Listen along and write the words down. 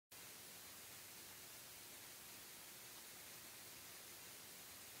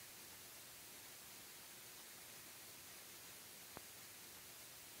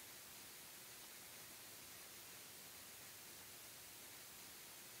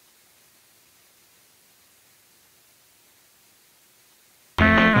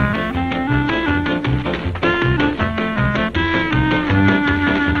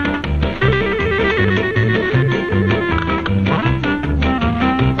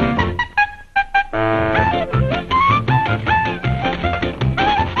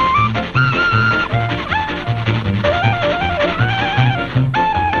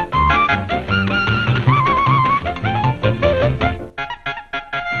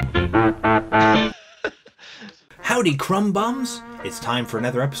Howdy, crumb bums! It's time for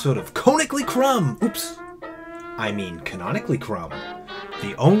another episode of Canonically Crumb! Oops! I mean Canonically Crumb,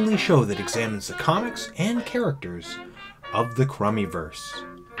 the only show that examines the comics and characters of the Crummy-verse.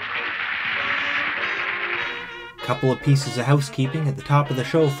 Couple of pieces of housekeeping at the top of the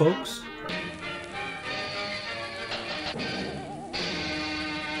show, folks.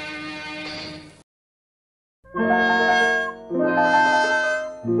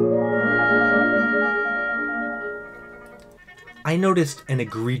 I noticed an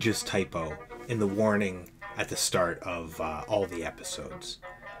egregious typo in the warning at the start of all the episodes.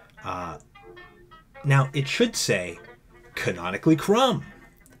 Now, it should say Canonically Crumb,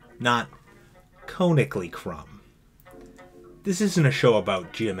 not Conically Crumb. This isn't a show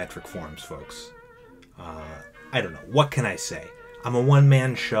about geometric forms, folks. I don't know. What can I say? I'm a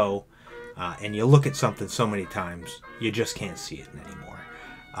one-man show, and you look at something so many times, you just can't see it anymore.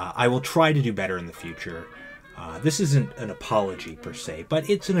 I will try to do better in the future. This isn't an apology per se, but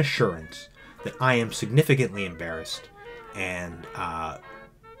it's an assurance that I am significantly embarrassed, and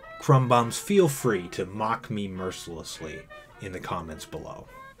crumb bums, feel free to mock me mercilessly in the comments below.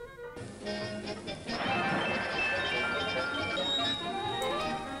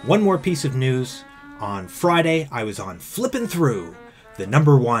 One more piece of news. On Friday, I was on Flippin' Through, the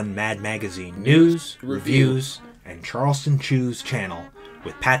 #1 Mad Magazine news, reviews, and Charleston Chews channel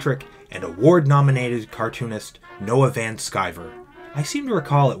with Patrick and award-nominated cartoonist Noah Van Sciver. I seem to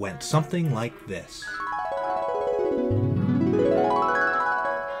recall it went something like this.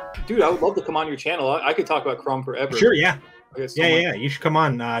 Dude, I would love to come on your channel. I could talk about Crumb forever. Sure, yeah. Yeah. You should come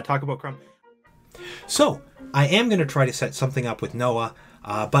on, talk about Crumb. So, I am going to try to set something up with Noah,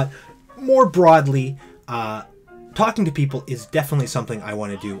 but more broadly, talking to people is definitely something I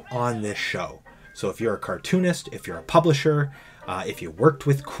want to do on this show. So if you're a cartoonist, if you're a publisher, if you worked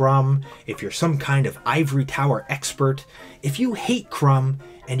with Crumb, if you're some kind of ivory tower expert, if you hate Crumb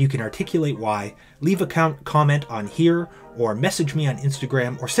and you can articulate why, leave a comment on here or message me on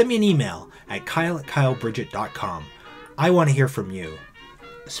Instagram or send me an email at kyle@kylebridgett.com. I want to hear from you,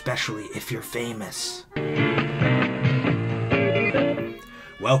 especially if you're famous.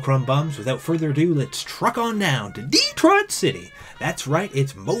 Well, crumb bums, without further ado, let's truck on down to Detroit City. That's right,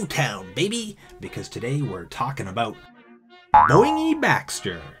 it's Motown, baby, because today we're talking about Boingy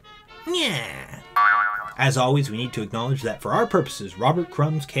Baxter. Yeah. As always, we need to acknowledge that for our purposes, Robert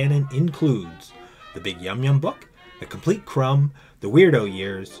Crumb's canon includes the Big Yum Yum book, the Complete Crumb, the Weirdo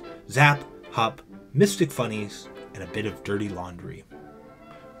Years, Zap, Hup, Mystic Funnies, and a bit of dirty laundry.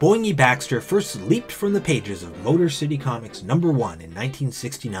 Boingy Baxter first leaped from the pages of Motor City Comics #1 in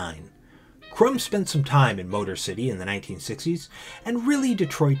 1969. Crumb spent some time in Motor City in the 1960s, and really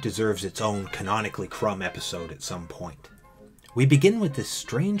Detroit deserves its own Canonically Crumb episode at some point. We begin with this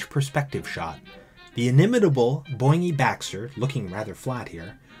strange perspective shot. The inimitable Boingy Baxter, looking rather flat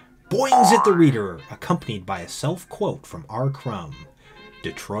here, boings at the reader, accompanied by a self-quote from R.Crumb.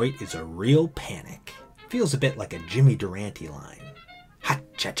 Detroit is a real panic. Feels a bit like a Jimmy Durante line.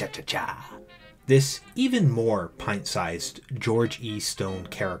 Ha-cha-cha-cha-cha. This even more pint-sized George E. Stone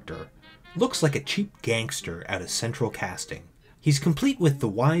character looks like a cheap gangster out of Central Casting. He's complete with the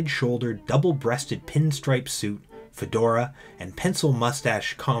wide-shouldered, double-breasted pinstripe suit, fedora, and pencil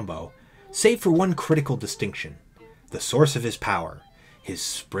mustache combo, save for one critical distinction: the source of his power, his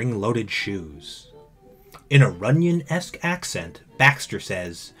spring-loaded shoes. In a Runyon-esque accent, Baxter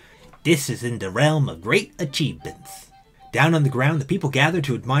says, "This is in the realm of great achievements." Down on the ground, the people gather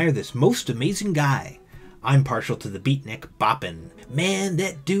to admire this most amazing guy. I'm partial to the beatnik boppin', "Man,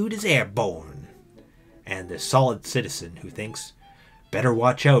 that dude is airborne." And the solid citizen who thinks, "Better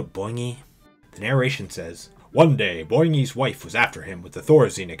watch out, Boingy." The narration says, "One day, Boingy's wife was after him with the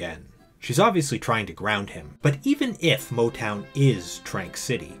Thorazine again." She's obviously trying to ground him, but even if Motown is Trank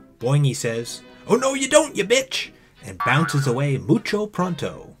City, Boingy says, "Oh no you don't, you bitch!" and bounces away mucho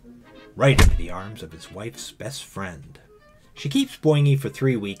pronto, right into the arms of his wife's best friend. She keeps Boingy for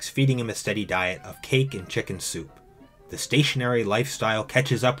 3 weeks, feeding him a steady diet of cake and chicken soup. The stationary lifestyle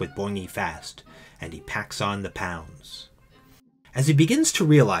catches up with Boingy fast, and he packs on the pounds. As he begins to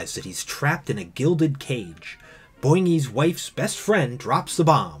realize that he's trapped in a gilded cage, Boingy's wife's best friend drops the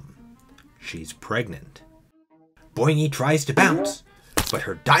bomb. She's pregnant. Boingy tries to bounce, but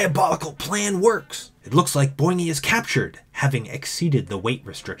her diabolical plan works. It looks like Boingy is captured, having exceeded the weight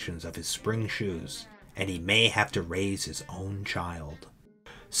restrictions of his spring shoes, and he may have to raise his own child.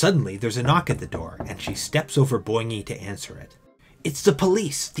 Suddenly, there's a knock at the door, and she steps over Boingy to answer it. It's the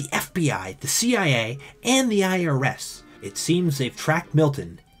police, the FBI, the CIA, and the IRS. It seems they've tracked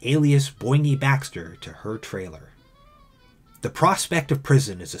Milton, alias Boingy Baxter, to her trailer. The prospect of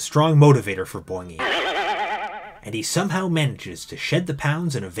prison is a strong motivator for Boingy, and he somehow manages to shed the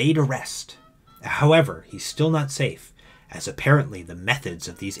pounds and evade arrest. However, he's still not safe, as apparently the methods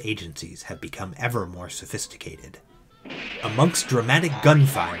of these agencies have become ever more sophisticated. Amongst dramatic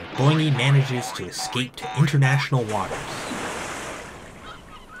gunfire, Boingy manages to escape to international waters.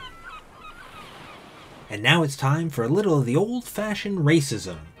 And now it's time for a little of the old-fashioned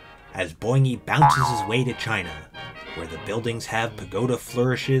racism, as Boingy bounces his way to China, where the buildings have pagoda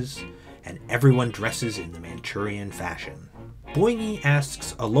flourishes, and everyone dresses in the Manchurian fashion. Boingy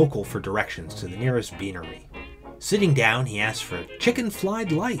asks a local for directions to the nearest beanery. Sitting down, he asks for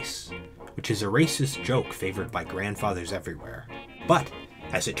chicken-flied lice, which is a racist joke favored by grandfathers everywhere. But,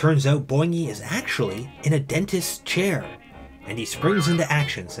 as it turns out, Boingy is actually in a dentist's chair, and he springs into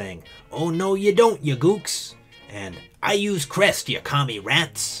action saying, "Oh no you don't, you gooks," and "I use Crest, you commie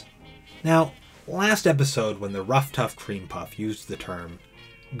rats." Now, last episode when the Rough Tough Cream Puff used the term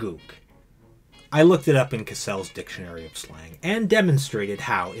gook, I looked it up in Cassell's Dictionary of Slang and demonstrated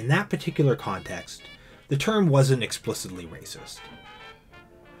how, in that particular context, the term wasn't explicitly racist.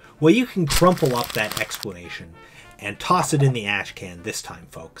 Well, you can crumple up that explanation and toss it in the ash can this time,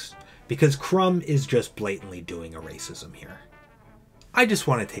 folks, because Crumb is just blatantly doing a racism here. I just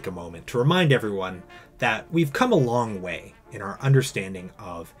want to take a moment to remind everyone that we've come a long way in our understanding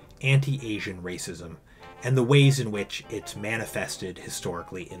of anti-Asian racism and the ways in which it's manifested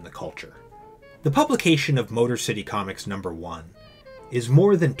historically in the culture. The publication of Motor City Comics #1 is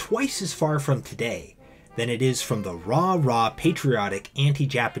more than twice as far from today than it is from the raw, patriotic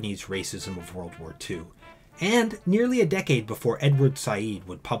anti-Japanese racism of World War II, and nearly a decade before Edward Said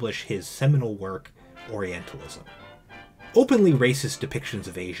would publish his seminal work, Orientalism. Openly racist depictions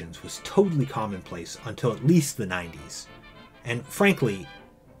of Asians was totally commonplace until at least the 90s, and frankly,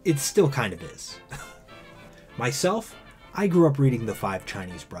 it still kind of is. Myself, I grew up reading The Five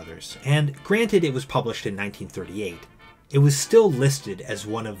Chinese Brothers, and granted it was published in 1938, it was still listed as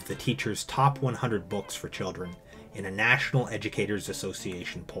one of the teacher's top 100 books for children in a National Educators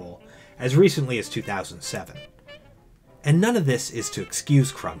Association poll as recently as 2007. And none of this is to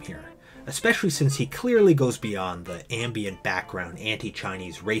excuse Crumb here, especially since he clearly goes beyond the ambient background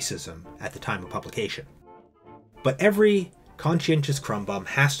anti-Chinese racism at the time of publication. But every conscientious Crumb bum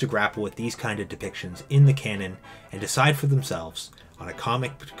has to grapple with these kind of depictions in the canon and decide for themselves, on a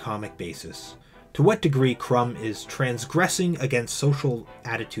comic-to-comic basis, to what degree Crumb is transgressing against social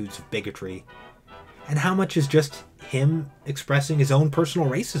attitudes of bigotry, and how much is just him expressing his own personal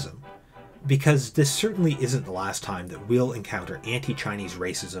racism. Because this certainly isn't the last time that we'll encounter anti-Chinese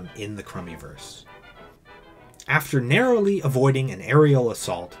racism in the Crummy-verse. After narrowly avoiding an aerial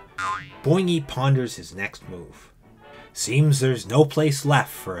assault, Boingy ponders his next move. Seems there's no place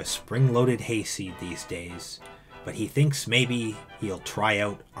left for a spring-loaded hayseed these days, but he thinks maybe he'll try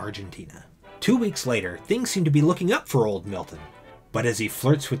out Argentina. 2 weeks later, things seem to be looking up for old Milton, but as he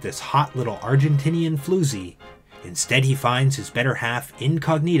flirts with this hot little Argentinian floozy, instead he finds his better half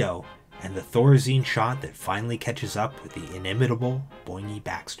incognito and the Thorazine shot that finally catches up with the inimitable Boingy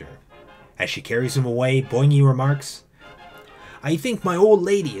Baxter. As she carries him away, Boingy remarks, "I think my old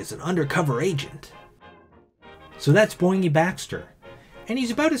lady is an undercover agent." So that's Boingy Baxter, and he's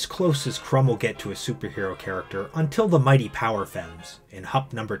about as close as Crumb will get to a superhero character until the Mighty Power Femmes in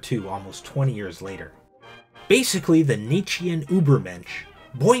Hup #2 almost 20 years later. Basically the Nietzschean Ubermensch,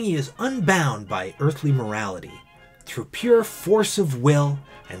 Boingy is unbound by earthly morality. Through pure force of will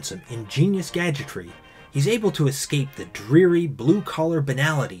and some ingenious gadgetry, he's able to escape the dreary blue-collar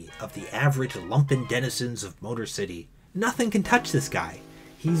banality of the average lumpen denizens of Motor City. Nothing can touch this guy.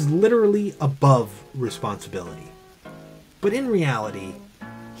 He's literally above responsibility. But in reality,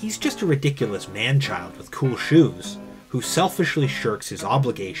 he's just a ridiculous man-child with cool shoes, who selfishly shirks his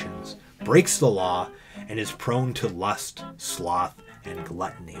obligations, breaks the law, and is prone to lust, sloth, and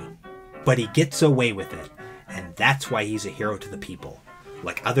gluttony. But he gets away with it, and that's why he's a hero to the people.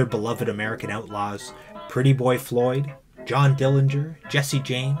 Like other beloved American outlaws, Pretty Boy Floyd, John Dillinger, Jesse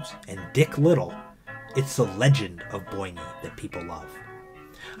James, and Dick Little, it's the legend of Boingy that people love.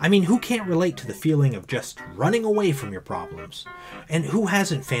 I mean, who can't relate to the feeling of just running away from your problems? And who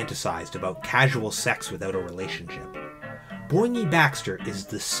hasn't fantasized about casual sex without a relationship? Boingy Baxter is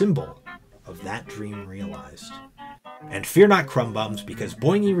the symbol of that dream realized. And fear not, Crumb Bums, because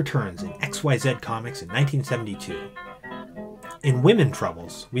Boingy returns in XYZ Comics in 1972. In Women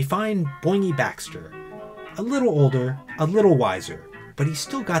Troubles, we find Boingy Baxter, a little older, a little wiser, but he's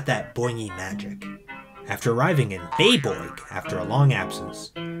still got that Boingy magic. After arriving in Bayboig after a long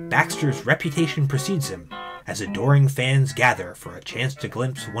absence, Baxter's reputation precedes him, as adoring fans gather for a chance to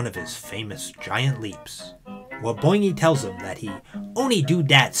glimpse one of his famous giant leaps. Well, Boingy tells him that he only do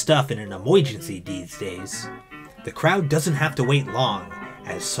dat stuff in an emergency these days. The crowd doesn't have to wait long,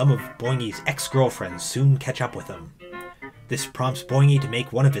 as some of Boingy's ex-girlfriends soon catch up with him. This prompts Boingy to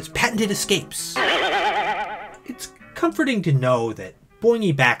make one of his patented escapes. It's comforting to know that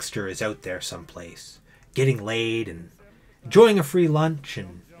Boingy Baxter is out there someplace, getting laid and enjoying a free lunch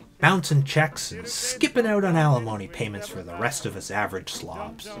and bouncing checks and skipping out on alimony payments for the rest of us average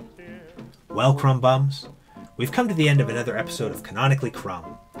slobs. Well, Crumb Bums, we've come to the end of another episode of Canonically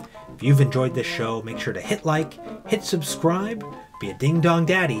Crumb. If you've enjoyed this show, make sure to hit like, hit subscribe, be a ding-dong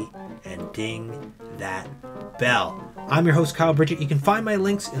daddy, and ding that bell. I'm your host, Kyle Bridgett. You can find my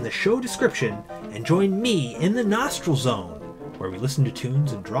links in the show description and join me in the Nostril Zone, where we listen to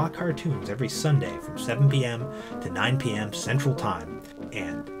tunes and draw cartoons every Sunday from 7 p.m. to 9 p.m. Central Time.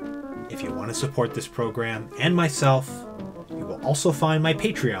 And if you want to support this program and myself, you will also find my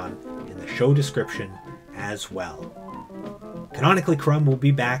Patreon in the show description as well. Canonically Crumb will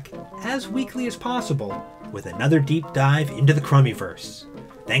be back as weekly as possible with another deep dive into the Crummy-verse.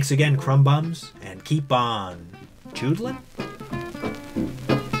 Thanks again, Crumb Bums, and keep on choodling.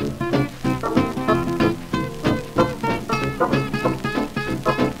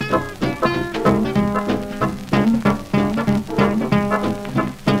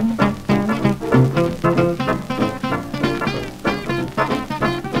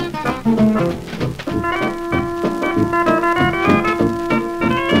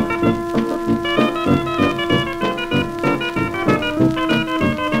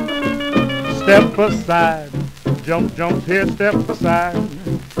 Step aside, jump, jump here, step aside.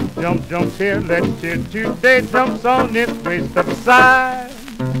 Jump, jump here, let's cheer today. Jumps on its way, step aside.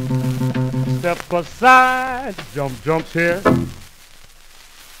 Step aside, jump, jump here.